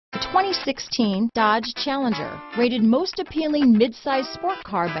2016 Dodge Challenger. Rated most appealing midsize sport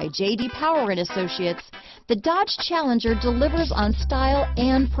car by J.D. Power and Associates, the Dodge Challenger delivers on style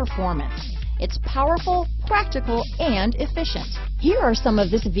and performance. It's powerful, practical, and efficient. Here are some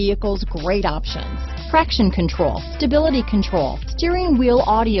of this vehicle's great options: traction control, stability control, steering wheel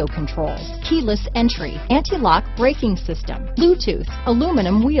audio controls, keyless entry, anti-lock braking system, Bluetooth,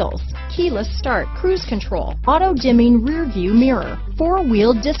 aluminum wheels, keyless start, cruise control, auto-dimming rear view mirror,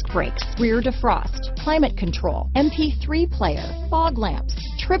 four-wheel disc brakes, rear defrost, climate control, MP3 player, fog lamps,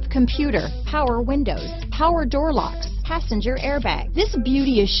 trip computer, power windows, power door locks, passenger airbag. This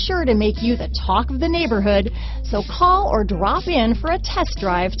beauty is sure to make you the talk of the neighborhood, so call or drop in for a test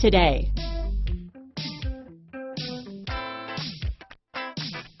drive today.